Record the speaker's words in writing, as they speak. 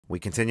We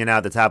continue now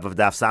at the top of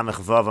Daf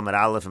Samech Vav Amar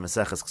Aleph and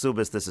Mesechet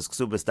Kesubos. This is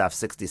Kesubos Daf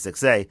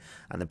 66a.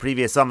 On the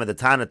previous summer, the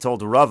Tana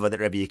told Rava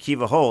that Rabbi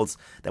Akiva holds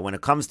that when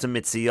it comes to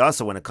mitziyah,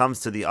 so when it comes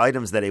to the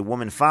items that a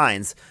woman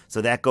finds, so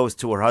that goes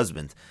to her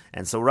husband.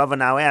 And so Rava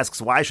now asks,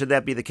 why should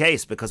that be the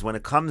case? Because when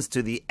it comes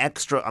to the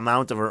extra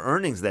amount of her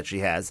earnings that she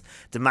has,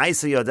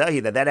 D'maisa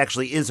Yodahi, that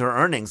actually is her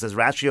earnings, as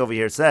Rashi over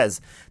here says,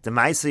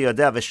 D'maisa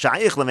Yodah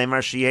v'shayich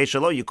l'meimar sheyeh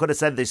shelo. You could have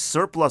said the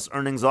surplus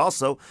earnings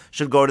also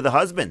should go to the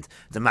husband.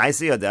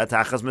 D'maisa Yodah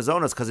tachas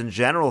mizonos, because in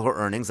general her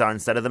earnings are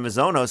instead of the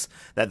mizonos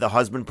that the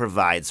husband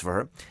provides for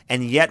her.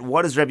 And yet,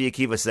 what does Rabbi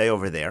Akiva say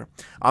over there?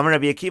 Amar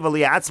Rabbi Akiva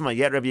liatzma.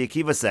 Yet Rabbi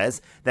Akiva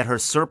says that her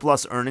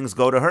surplus earnings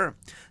go to her.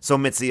 So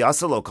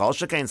mitziyasa lo kol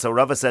shekain. So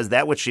Rava says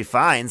that which she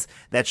finds,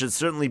 that should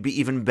certainly be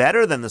even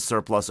better than the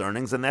surplus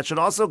earnings, and that should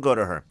also go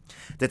to her.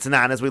 The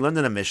Tanan, as we learned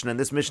in the Mishnah, and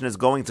this Mishnah is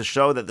going to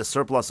show that the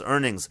surplus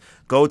earnings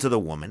go to the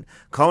woman.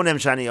 Konem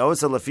shani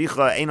osa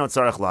leficha eino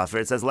tzarech lafer.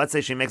 It says, let's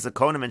say she makes a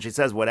konem and she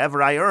says,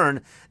 whatever I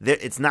earn,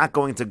 it's not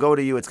going to go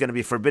to you, it's going to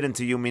be forbidden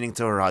to you, meaning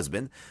to her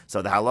husband.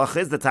 So the halach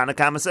is, the Tanna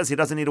Kama says he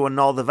doesn't need to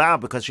annul the vow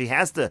because she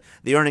has to,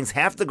 the earnings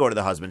have to go to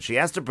the husband. She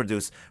has to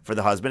produce for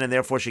the husband, and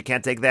therefore she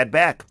can't take that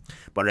back.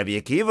 But Rabbi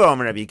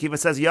Akiva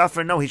says,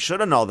 Yafer, no, he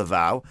should annul the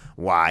vow.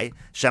 Why?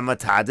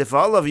 Shematadif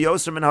olav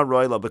yoser min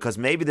haroilo, because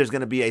maybe there's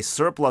going to be a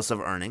surplus of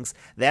earnings.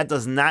 That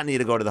does not need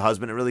to go to the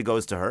husband, it really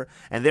goes to her.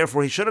 And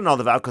therefore he should annul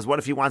the vow, because what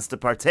if he wants to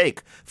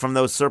partake from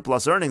those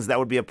surplus earnings? That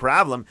would be a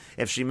problem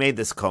if she made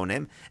this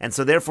konim. And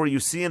so therefore you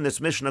see in this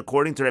mission,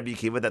 according to Rabbi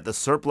Akiva, that the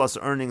surplus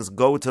earnings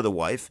go to the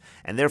wife,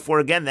 and therefore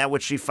again that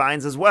which she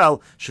finds as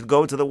well should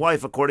go to the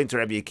wife, according to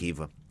Rabbi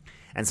Akiva.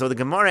 And so the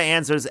Gemara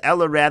answers,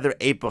 Ella rather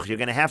epoch. You're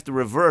going to have to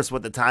reverse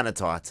what the Tana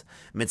taught.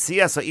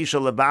 Mitzias ha'isha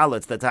lebala.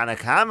 It's the Tana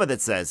Kama that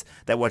says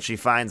that what she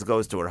finds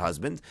goes to her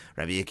husband.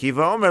 Rabbi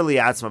Akiva omer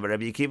liatzma. But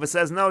Rabbi Akiva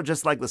says, no,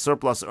 just like the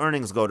surplus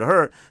earnings go to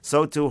her,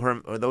 so to her,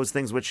 or those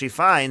things which she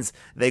finds,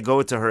 they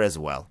go to her as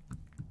well.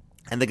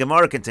 And the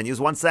Gemara continues,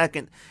 1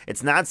 second.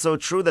 It's not so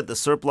true that the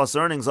surplus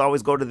earnings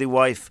always go to the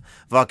wife.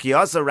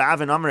 Vakiyasa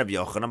Ravin Amar Rabbi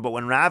Yochanan. But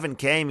when Ravin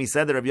came, he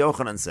said that Rabbi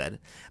Yochanan said,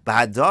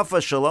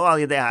 B'hadafa shelo al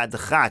yedei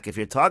hadachak. If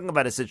you're talking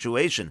about a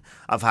situation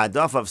of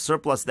hadafa, of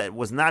surplus that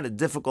was not a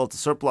difficult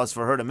surplus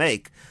for her to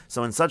make,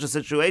 so in such a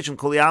situation,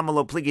 kol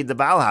yamalo pligi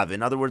debal have.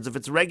 In other words, if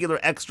it's regular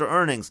extra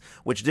earnings,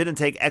 which didn't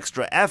take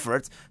extra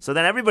effort, so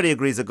then everybody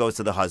agrees it goes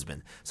to the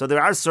husband. So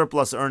there are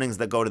surplus earnings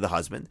that go to the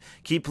husband.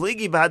 Ki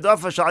pligi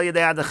b'hadafa shal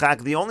yedei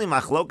hadachak. The only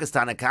machlokas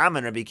Tana Kama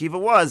and Rabbi Akiva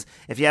was,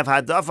 if you have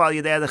hadafa al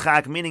yedei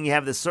hadachak, meaning you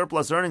have the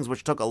surplus earnings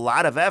which took a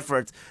lot of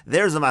effort,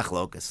 there's a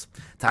machlokas.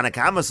 Tana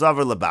Kama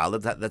savar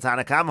lebal. The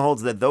Tana Kama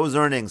holds that those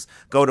earnings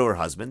go to her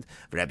husband.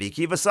 Rabbi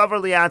Akiva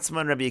savar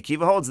liatzma, and Rabbi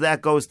Akiva holds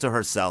that goes to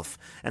herself.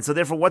 And so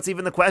therefore, what's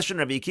even the question?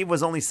 Rabbi Akiva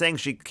was only saying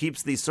she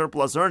keeps these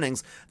surplus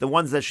earnings, the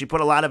ones that she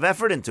put a lot of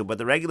effort into, but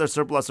the regular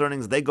surplus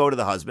earnings, they go to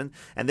the husband,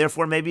 and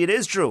therefore maybe it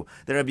is true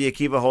that Rabbi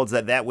Akiva holds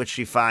that which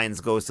she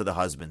finds goes to the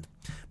husband.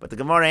 But the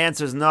Gemara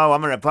answers, no.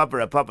 Amar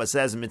Papa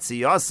says,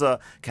 mitziyasa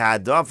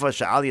ka'adafa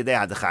sha'al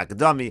yedei hadachak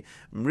dami.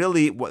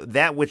 Really,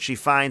 that which she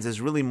finds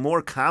is really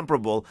more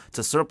comparable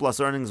to surplus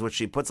earnings, which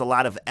she puts a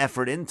lot of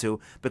effort into,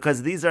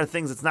 because these are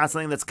things, it's not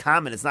something that's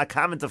common. It's not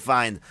common to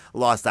find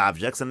lost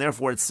objects, and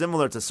therefore it's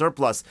similar to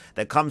surplus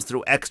that comes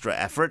through extra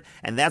effort,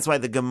 and that's why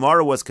the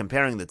Gemara was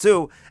comparing the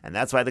two, and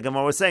that's why the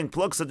Gemara was saying,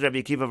 Pluksad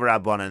Rabbi Akiva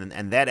v'Rabbanan,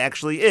 and that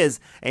actually is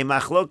a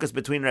machlokas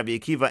between Rabbi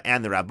Akiva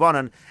and the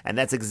Rabbanan, and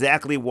that's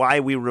exactly why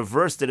we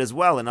reversed it as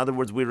well. In other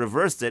words, we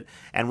reversed it,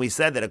 and we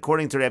said that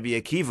according to Rabbi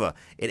Akiva,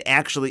 it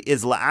actually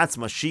is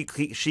la'atzma.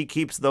 She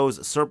keeps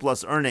those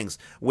surplus earnings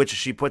which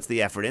she puts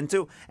the effort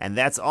into, and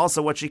that's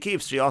also what she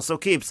keeps. She also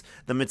keeps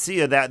the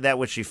mitziyah, that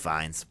which she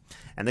finds.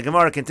 And the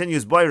Gemara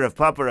continues, Boy, Rav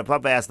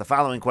Papa asked the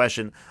following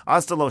question,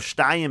 Astalo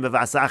shtayim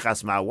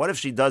b'vasachas ma. What if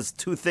she does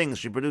two things,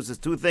 she produces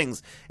two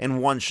things in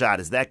one shot?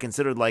 Is that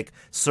considered like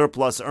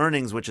surplus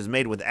earnings, which is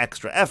made with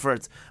extra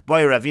efforts?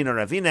 Boy,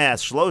 Ravina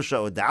asked,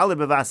 Shlosha udali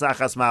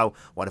b'vasachas ma.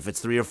 What if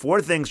it's 3 or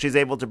 4 things she's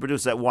able to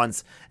produce at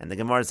once? And the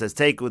Gemara says,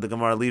 Teiku, the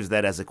Gemara leaves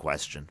that as a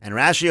question. And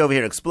Rashi over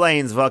here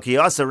explains,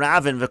 Vakiyasa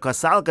Ravin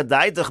v'kasalka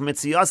daitach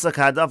mitziyasa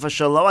ka'adafa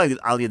shalo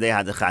al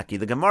yedei hadachaki.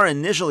 The Gemara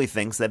initially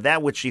thinks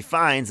that which she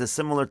finds is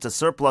similar to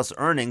surplus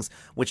earnings,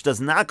 which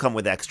does not come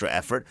with extra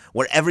effort,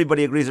 where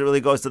everybody agrees it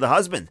really goes to the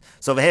husband.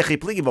 So vehechi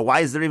pligi, but why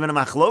is there even a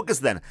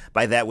machlokas then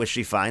by that which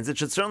she finds? It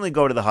should certainly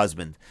go to the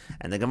husband.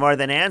 And the Gemara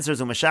then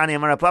answers, Umashani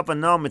Amar Papa,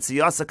 no,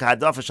 mitziyasa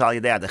ka'hadafa shal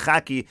yedei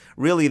hadachaki.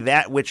 Really,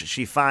 that which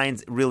she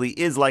finds really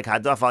is like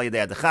hadaf al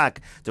yedei hadachak.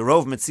 The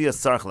rov mitziyas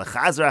tzarich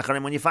lechazer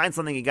acharim. When you find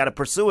something, you got to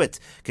pursue it.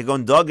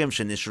 Kegon dogim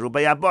shenishru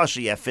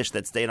bayabashi. You have fish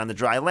that stayed on the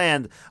dry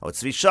land. Or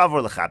tzvi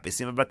shavor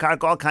lechapisim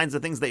bakark. All kinds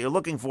of things that you're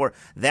looking for.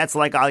 That's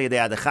like al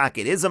yedei hadachak. Dachak.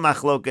 It is a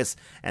machlokas,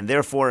 and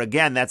therefore,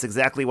 again, that's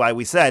exactly why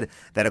we said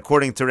that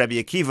according to Rabbi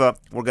Akiva,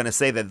 we're going to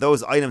say that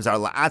those items are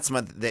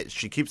la'atzma, that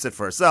she keeps it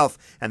for herself,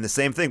 and the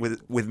same thing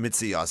with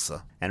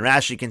mitziyasa. And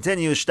Rashi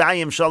continues,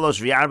 Shtayim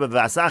shalosh v'arba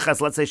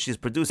v'asachas. Let's say she's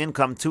producing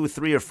income 2,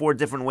 3, or 4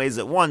 different ways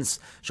at once.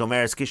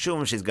 Shomeres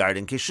kishum, she's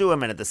guarding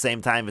kishuim, and at the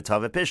same time,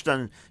 v'tava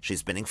pishtan, she's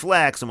spinning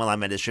flax.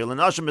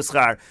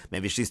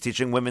 Maybe she's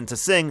teaching women to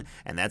sing,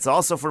 and that's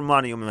also for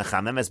money.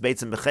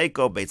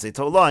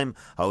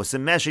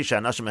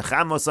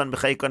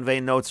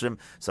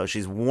 So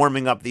she's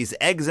warming up these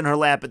eggs in her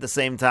lap at the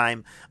same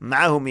time.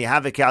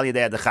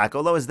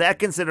 Although is that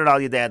considered al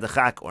yedei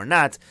adachak or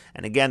not?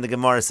 And again, the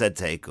Gemara said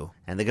teiku.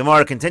 And the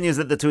Gemara continues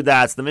at the 2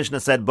 dots. The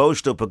Mishnah said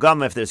boshtu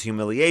pagama, if there's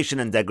humiliation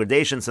and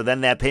degradation, so then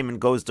that payment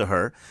goes to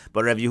her.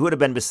 But Rav Yehuda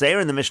ben Beseir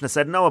in the Mishnah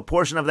said no, a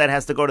portion of that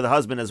has to go to the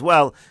husband as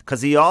well,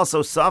 because he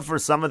also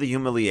suffers some of the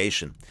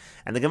humiliation.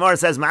 And the Gemara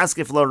says,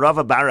 Maskif lo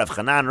Rava bar Rav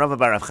Chanan. Rava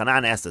bar Rav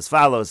Chanan asked as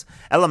follows,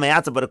 Ela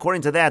me'ata, but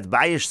according to that,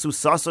 Bayish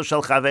susaso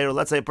shel chaveru,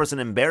 let's say a person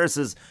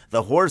embarrasses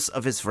the horse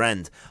of his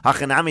friend.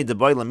 Hachanami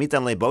deboy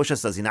lamitan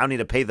leboshes, does he now need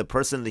to pay the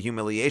person the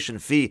humiliation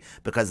fee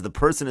because the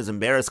person is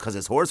embarrassed because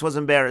his horse was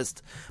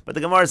embarrassed? But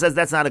the Gemara says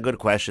that's not a good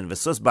question.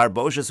 V'sus bar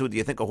boshes, who do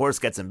you think a horse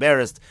gets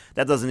embarrassed?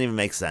 That doesn't even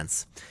make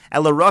sense.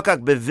 Ela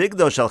rokak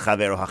bevigdo shel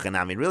chaveru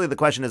hachanami. Really, the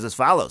question is as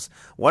follows.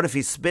 What if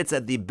he spits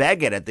at the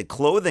beged, at the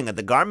clothing, at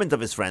the garment of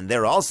his friend?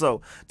 There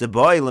also, the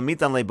boy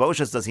lamitan le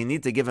boshes, does he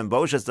need to give him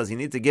boshes? Does he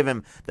need to give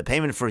him the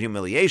payment for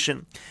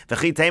humiliation?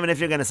 V'chitayim, if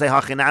you're going to say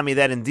hachinami,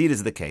 that indeed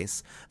is the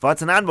case.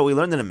 V'atanan, but we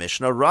learned in a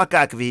Mishnah,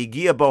 rakak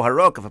v'higia bo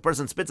harok, if a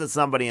person spits at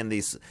somebody and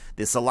the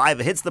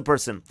saliva hits the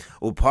person,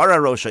 upara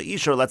rosha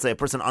ishor, let's say a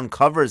person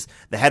uncovers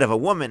the head of a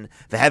woman,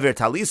 v'hever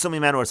talisum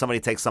iman, or somebody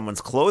takes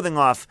someone's clothing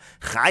off,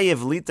 chayev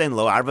litein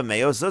lo arba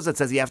meo zuz, it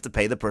says you have to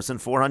pay the person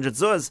 400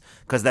 zuz,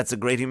 because that's a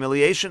great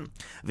humiliation.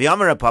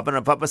 V'yomer Rapapa,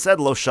 and Rapapa said,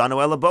 lo shanu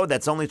elabo,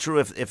 that's only true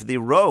if the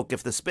roke,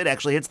 if the spit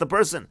actually hits the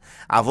person.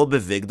 Avol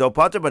bevigdo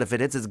potter, but if it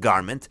hits his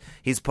garment,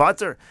 he's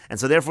potter. And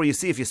so therefore you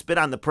see, if you spit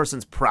on the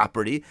person's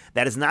property,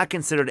 that is not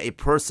considered a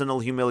personal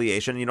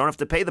humiliation. You don't have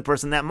to pay the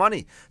person that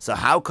money. So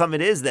how come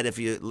it is that if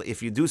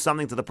you do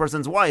something to the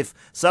person's wife,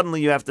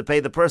 suddenly you have to pay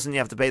the person, you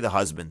have to pay the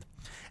husband?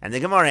 And the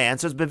Gemara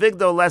answers,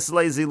 bevigdo les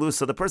lezilusa,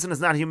 so the person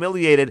is not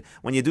humiliated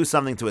when you do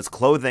something to his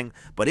clothing,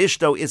 but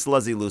ishto is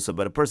lazilusa,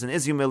 but a person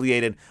is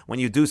humiliated when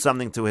you do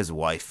something to his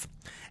wife.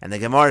 And the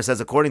Gemara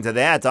says, according to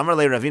that, Amar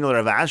le Ravina le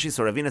Ravashi,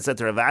 so Ravina said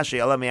to Ravashi,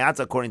 Ela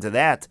me'ata, according to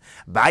that,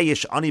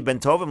 Bayish ani ben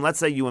tovim, let's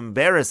say you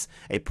embarrass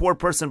a poor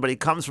person, but he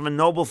comes from a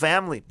noble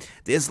family.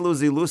 Dislu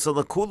zilusa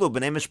lekulu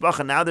b'nei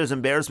mishpacha, now there's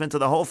embarrassment to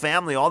the whole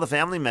family, all the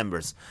family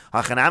members.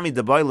 Hachanami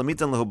deboy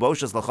lemitan lehu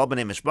boshes l'chol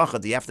b'nei mishpacha,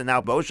 do you have to now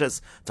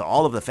boshes to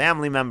all of the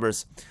family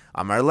members?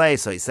 Amar le,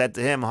 so he said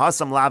to him,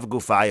 Hasam lav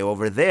gufayo,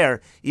 over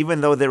there,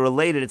 even though they're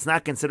related, it's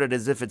not considered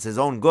as if it's his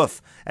own guf,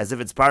 as if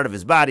it's part of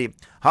his body.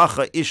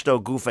 Hacha ishto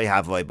gufay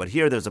havoy, but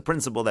here there's a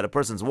principle that a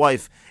person's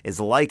wife is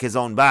like his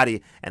own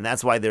body, and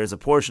that's why there's a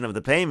portion of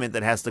the payment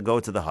that has to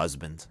go to the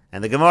husband.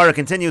 And the Gemara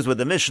continues with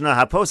the Mishnah,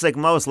 Haposek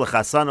mos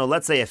l'chasano,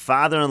 let's say a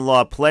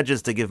father-in-law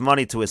pledges to give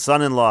money to his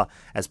son-in-law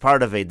as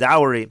part of a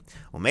dowry.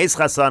 Umeis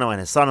chasano, and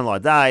his son-in-law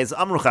dies.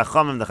 Amru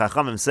chachamim, the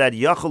chachamim said,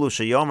 Yachulu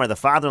sheyomer, the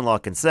father-in-law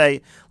can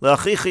say,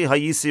 Le'achichi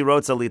hayisi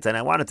rotza lita, and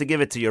I wanted to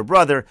give it to your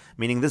brother,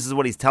 meaning this is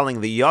what he's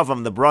telling the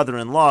yavam, the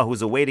brother-in-law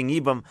who's awaiting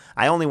ibam.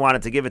 I only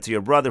wanted to give it to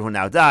your brother who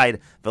now died.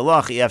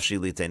 V'lachi efshi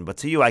litain, but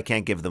to you I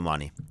can't give the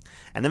money.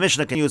 And the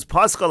Mishnah can use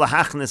Paschal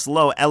lahachnis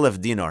lo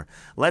elef dinar.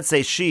 Let's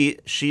say she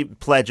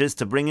pledges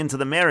to bring into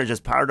the marriage as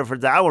part of her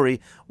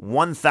dowry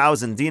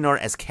 1,000 dinar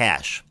as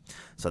cash.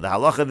 So the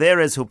halacha there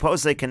is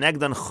hupose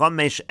kenegdan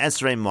chomesh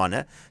esrei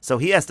mana. So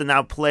he has to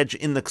now pledge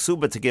in the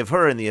ksuba to give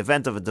her in the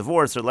event of a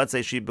divorce, or let's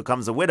say she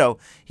becomes a widow,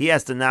 he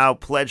has to now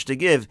pledge to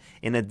give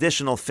an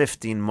additional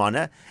 15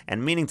 mana,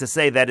 and meaning to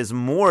say that is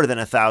more than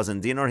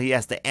 1,000 dinar. He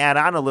has to add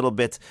on a little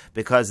bit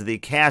because the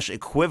cash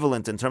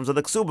equivalent in terms of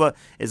the ksuba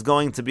is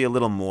going to be a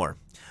little more.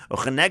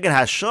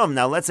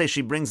 Now let's say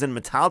she brings in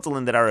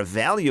metaltalin that are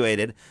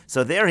evaluated,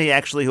 so there he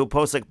actually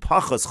posek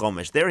pachos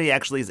chomesh. There he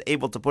actually is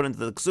able to put into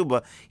the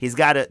ksuba.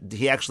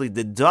 He actually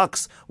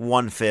deducts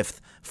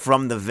 1/5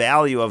 from the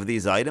value of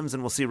these items,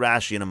 and we'll see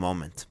Rashi in a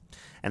moment.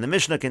 And the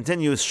Mishnah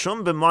continues,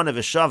 Shum b'mana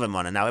v'shav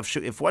mana. Now,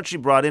 if what she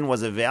brought in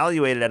was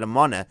evaluated at a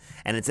mana,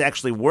 and it's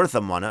actually worth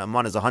a mana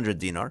is 100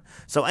 dinar,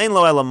 so ein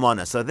lo el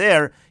mana. So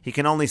there, he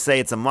can only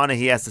say it's a mana,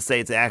 he has to say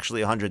it's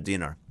actually 100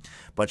 dinar.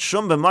 But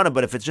shum b'mana,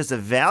 but if it's just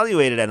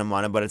evaluated at a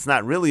mana, but it's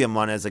not really a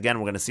mana, as again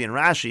we're going to see in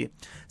Rashi,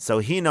 so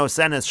he no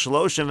senes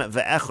shloshim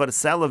ve'echor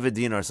sela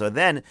v'dinar. So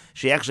then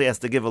she actually has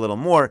to give a little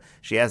more.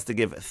 She has to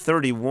give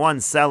 31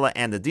 sela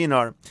and a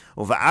dinar.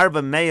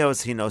 Uva'arba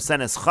meos he no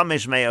senes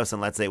chamesh meos,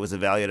 and let's say it was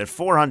evaluated at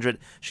 400,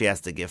 she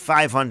has to give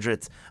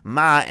 500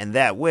 ma, and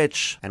that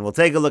which. And we'll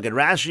take a look at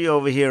Rashi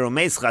over here.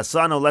 Umeis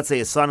chasano, let's say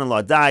his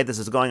son-in-law died. This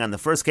is going on the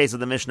first case of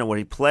the Mishnah where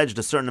he pledged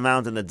a certain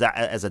amount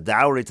as a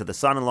dowry to the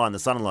son-in-law, and the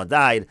son-in-law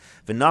died.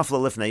 V'nafla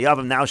lifnei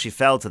yavam. Now she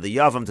fell to the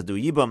yavam to do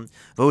yibum.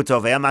 V'hu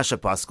tovei masha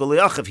paskul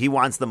liyachiv. He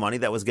wants the money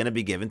that was going to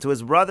be given to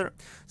his brother.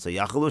 So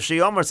yachalu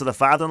sheyomer. So the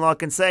father-in-law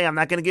can say, I'm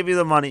not going to give you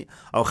the money.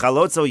 O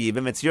chalotz o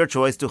yibum. It's your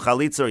choice to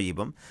chalitz or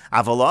yibum.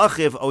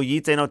 Avolachiv o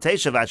yite no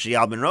teshav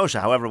sheyal ben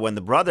rosha. However, when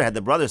the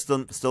brother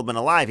still been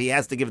alive, he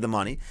has to give the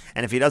money.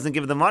 And if he doesn't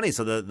give the money,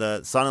 so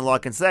the son-in-law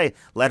can say,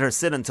 let her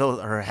sit until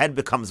her head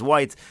becomes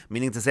white,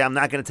 meaning to say, I'm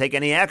not going to take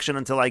any action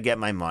until I get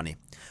my money.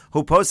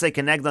 Who pose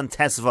connect on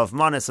tesvav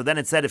mana. So then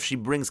it said if she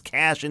brings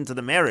cash into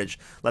the marriage,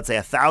 let's say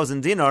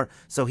 1,000 dinar,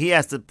 so he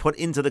has to put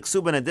into the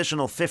ksuba an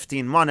additional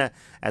 15 mana.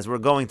 As we're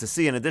going to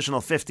see, an additional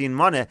 15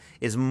 mana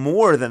is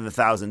more than the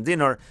 1,000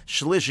 dinar.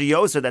 Shlish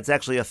yoser, that's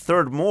actually a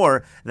third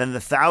more than the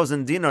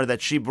 1,000 dinar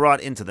that she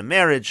brought into the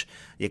marriage.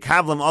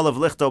 Yekavlam olav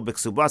lichto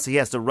b'ksuba, so he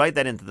has to write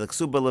that into the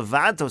ksuba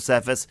levad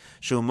tosefes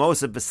shu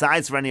mosef,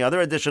 besides for any other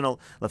additional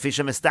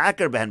lafisha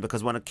mistaker behen,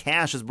 because when a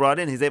cash is brought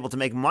in, he's able to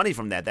make money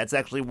from that. That's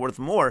actually worth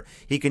more.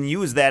 He can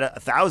use that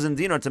 1,000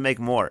 dinar to make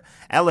more.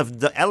 Elef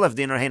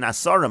dinar hein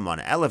asara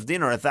mana. Elef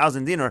dinar,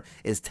 1,000 dinar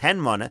is 10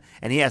 mana,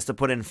 and he has to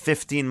put in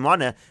 15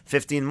 mana.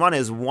 15 mana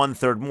is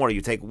 1/3 more.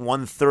 You take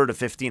 1/3 of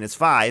 15 is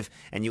 5,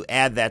 and you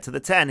add that to the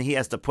 10. He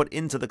has to put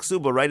into the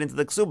ksuba, right into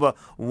the ksuba,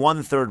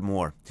 1/3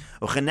 more.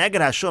 Ucheneged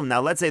hashum.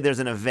 Now let's say there's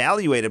an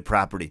evaluated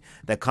property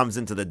that comes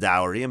into the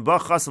dowry. And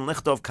bachas and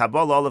lichtov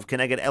kabbalah olav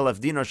keneged elef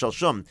dinar shel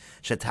shum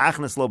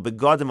shetachnes lo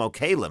begodim o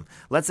kalim.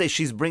 Let's say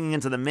she's bringing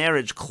into the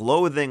marriage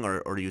clothing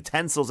or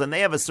utensils, and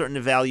they have a certain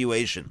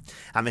evaluation.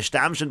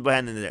 Hamishtamshin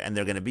behen, and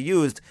they're going to be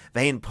used.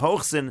 Vein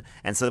pochsin,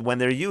 and so when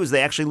they're used,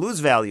 they actually lose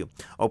value.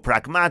 O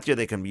pragmatia,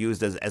 they can be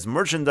used as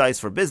merchandise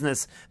for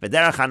business.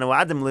 V'derach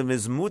hanoadim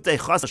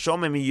limizmutei chas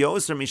shomem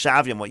yoser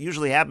mishavyam. What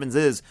usually happens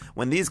is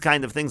when these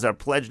kind of things are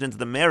pledged into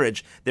the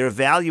marriage, they're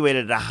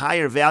evaluated at a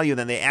higher value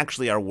than they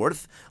actually are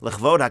worth.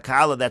 L'chvod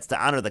hakala, that's to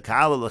honor the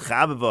kala,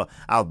 l'chabeva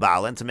al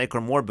balan, to make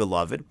her more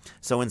beloved.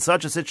 So in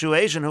such a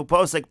situation, who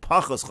posek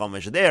pachos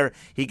chomesh, there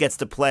he gets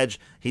to pledge,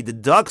 he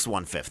deducts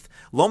 1/5.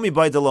 Lomi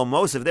by the lo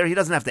mosif, there he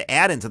doesn't have to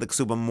add into the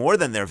ksuba more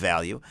than their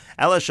value.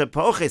 Ela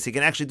shepoches, he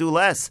can actually do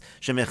less.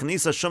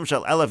 Shemechnisa shum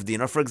shel elef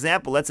dinar. For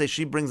example, let's say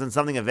she brings in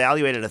something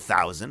evaluated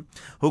 1,000.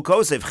 Who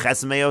kosev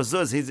ches meo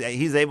zuz,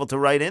 he's able to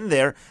write in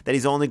there that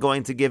he's only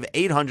going to give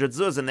 800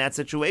 zuz. In that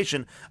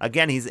situation,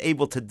 again, he's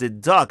able to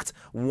deduct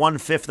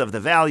 1/5 of the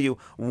value.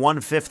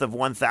 1/5 of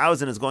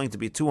 1,000 is going to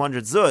be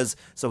 200 zuz,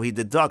 so he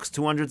deducts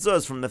 200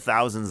 zuz from the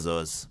 1,000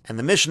 zuz. And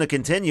the Mishnah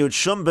continued,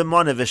 Shum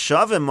b'mana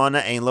v'shavim mana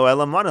ein lo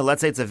ela mana.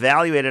 Let's say it's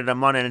evaluated a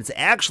mana and it's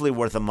actually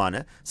worth a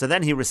mana, so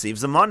then he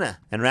receives a mana.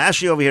 And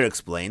Rashi over here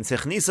explains,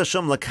 Hechnisa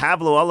shum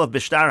lakablo olav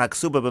b'shtar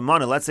haksuba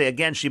b'mana. Let's say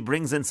again she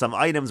brings in some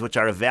items which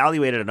are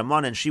evaluated at a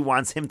mana, and she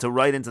wants him to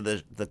write into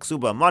the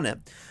ksuba mana.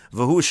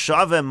 V'hu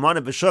shaveh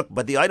mana b'shuk,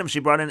 but the item she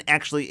brought in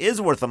actually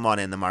is worth a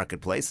mana in the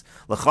marketplace.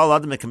 L'chol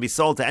adam, it can be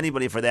sold to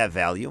anybody for that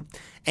value.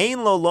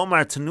 Ein lo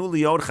lomar tenu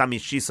liod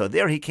chamishiso.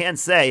 There he can't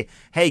say,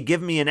 hey,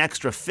 give me an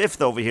extra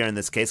 5th over here in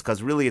this case,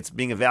 because really it's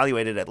being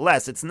evaluated at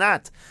less. It's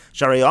not.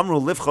 Sharei amru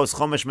livchos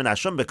chomesh min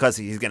hashum, because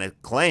he's going to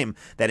claim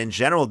that in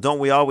general, don't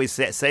we always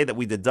say that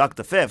we deduct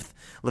a 5th?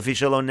 Lefi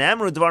shelo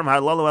nemru dvarim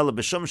harlolo ela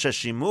b'shum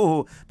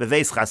sheshimuhu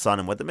beveis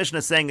chasanim. What the Mishnah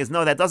is saying is,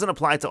 no, that doesn't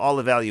apply to all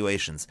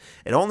evaluations.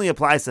 It only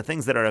applies to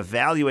things that are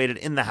evaluated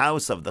in the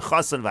house of the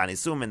chasan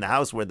v'anisum, in the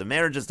house where the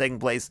marriage is taking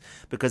place,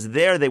 because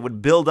there they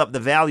would build up the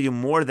value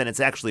more than it's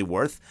actually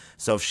worth.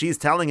 So if she's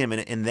telling him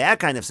in that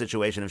kind of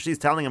situation, if she's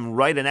telling him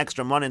write an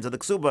extra money into the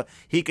ksuba,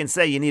 he can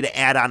say you need to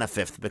add on a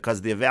 5th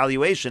because the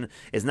evaluation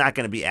is not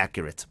going to be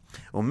accurate.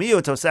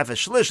 Umiyu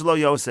tosefes shlish lo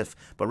yosef.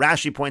 But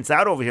Rashi points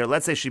out over here,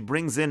 let's say she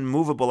brings in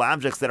movable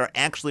objects that are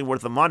actually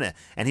worth a money,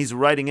 and he's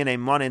writing in a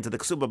money into the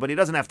ksuba, but he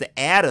doesn't have to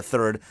add a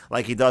 3rd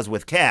like he does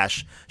with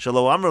cash.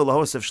 Shelo amru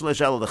lahosef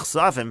shlish el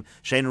l'chsafim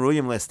shein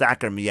ruyim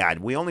lestaker miyad.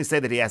 We only say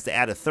that he has to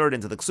add a 3rd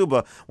into the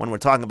ksuba when we're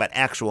talking about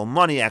actual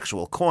money,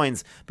 actual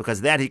coins,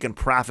 because that he can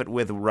profit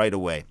with right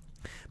away.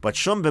 But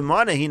shum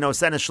b'mana he knows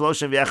sen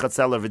shloshim v'echad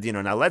seller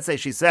v'dinor. Now let's say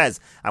she says,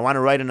 I want to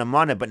write in a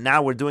mana, but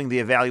now we're doing the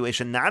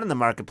evaluation not in the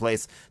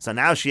marketplace, so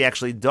now she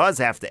actually does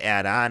have to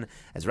add on.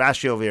 As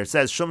Rashi over here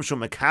says, shum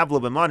shum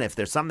mekablo b'mana. If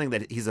there's something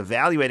that he's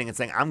evaluating and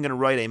saying, I'm going to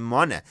write a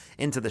mana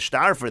into the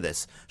star for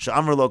this,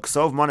 she'amr lo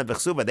ksov mana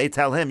b'chsuba. They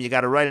tell him, you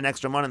got to write an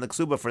extra mana in the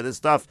ksuba for this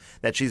stuff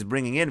that she's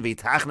bringing in.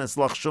 V'tachnes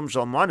loch shum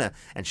shal mana,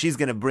 and she's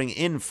going to bring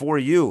in for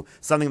you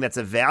something that's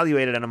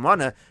evaluated in a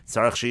mana.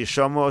 Tzarach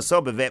she'yishomo so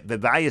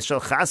b'bayis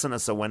shel chasana.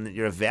 So when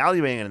you're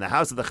evaluating it in the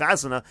house of the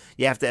chasana,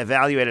 you have to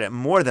evaluate it at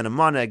more than a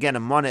mana. Again, a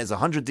mana is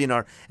 100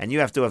 dinar, and you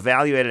have to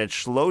evaluate it at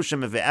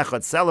shloshim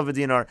ve'echad sel of a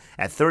dinar,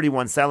 at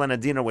 31 sel and a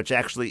dinar, which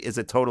actually is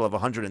a total of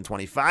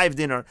 125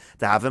 dinar.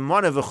 To have a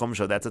mana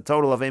v'chumsho, that's a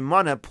total of a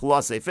mana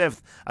plus a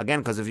 5th.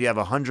 Again, because if you have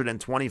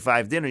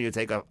 125 dinar, you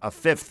take a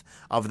 5th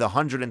of the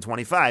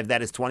 125,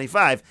 that is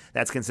 25.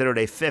 That's considered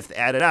a 5th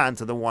added on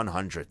to the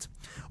 100.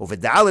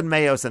 Uvedalid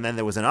mayos, and then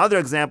there was another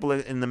example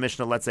in the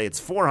Mishnah. Let's say it's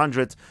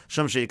 400.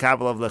 Shum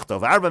she'yikabel of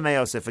lichtov Arba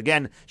Meos, if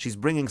again she's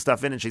bringing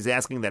stuff in and she's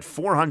asking that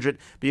 400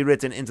 be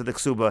written into the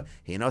Ksuba,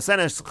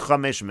 Hinosenes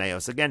Chamesh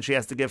Meos. Again, she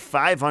has to give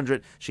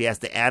 500. She has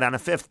to add on a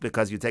fifth,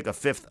 because you take a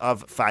fifth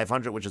of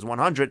 500, which is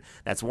 100.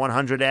 That's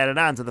 100 added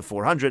on to the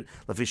 400.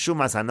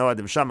 Lefishumas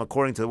Hanoadim Sham,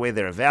 according to the way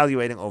they're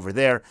evaluating over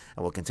there.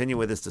 And we'll continue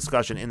with this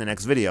discussion in the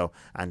next video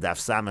on Daf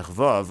Samech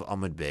Vav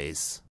Amud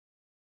Beis.